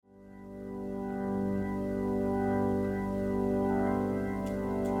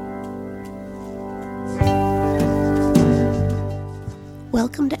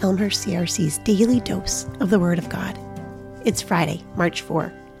Welcome to Elmhurst CRC's Daily Dose of the Word of God. It's Friday, March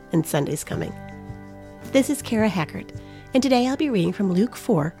 4, and Sunday's coming. This is Kara Hackert, and today I'll be reading from Luke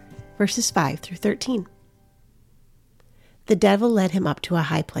 4, verses 5 through 13. The devil led him up to a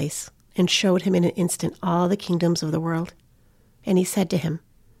high place and showed him in an instant all the kingdoms of the world. And he said to him,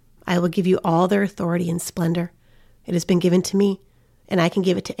 I will give you all their authority and splendor. It has been given to me, and I can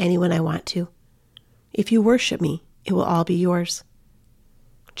give it to anyone I want to. If you worship me, it will all be yours.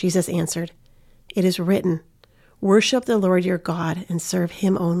 Jesus answered, It is written, Worship the Lord your God and serve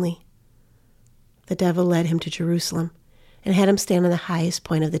him only. The devil led him to Jerusalem and had him stand on the highest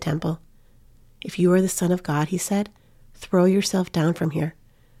point of the temple. If you are the Son of God, he said, throw yourself down from here,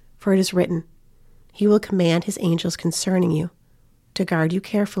 for it is written, He will command his angels concerning you to guard you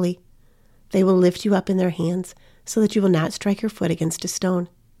carefully. They will lift you up in their hands so that you will not strike your foot against a stone.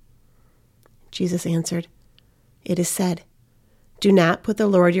 Jesus answered, It is said, Do not put the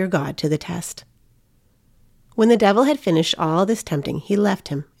Lord your God to the test. When the devil had finished all this tempting, he left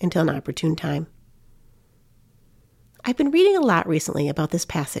him until an opportune time. I've been reading a lot recently about this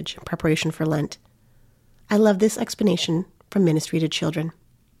passage in preparation for Lent. I love this explanation from Ministry to Children.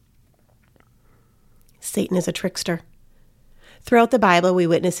 Satan is a trickster. Throughout the Bible, we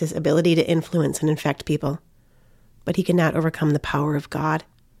witness his ability to influence and infect people, but he cannot overcome the power of God.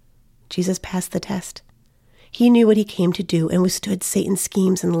 Jesus passed the test. He knew what he came to do and withstood Satan's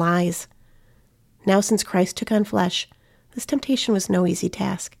schemes and lies. Now, since Christ took on flesh, this temptation was no easy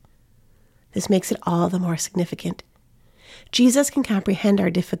task. This makes it all the more significant. Jesus can comprehend our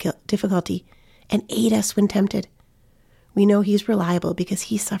difficulty and aid us when tempted. We know he's reliable because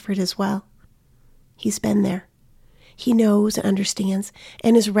he suffered as well. He's been there. He knows and understands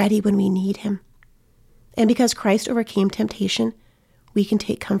and is ready when we need him. And because Christ overcame temptation, we can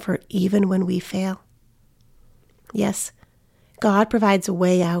take comfort even when we fail. Yes, God provides a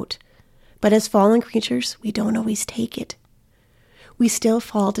way out, but as fallen creatures, we don't always take it. We still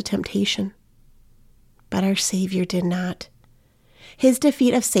fall to temptation, but our Savior did not. His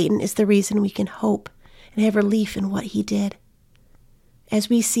defeat of Satan is the reason we can hope and have relief in what he did. As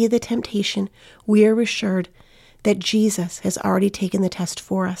we see the temptation, we are assured that Jesus has already taken the test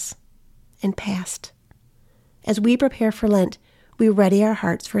for us and passed. As we prepare for Lent, we ready our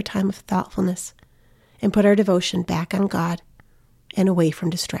hearts for a time of thoughtfulness and put our devotion back on God and away from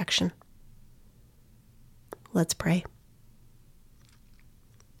distraction. Let's pray.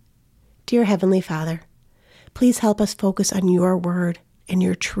 Dear Heavenly Father, please help us focus on your word and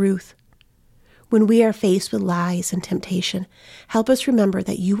your truth. When we are faced with lies and temptation, help us remember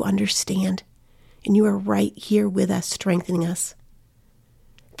that you understand and you are right here with us, strengthening us.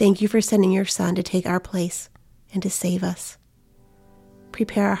 Thank you for sending your Son to take our place and to save us.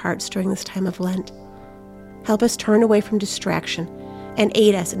 Prepare our hearts during this time of Lent. Help us turn away from distraction and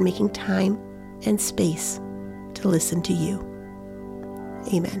aid us in making time and space to listen to you.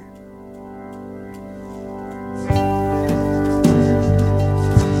 Amen.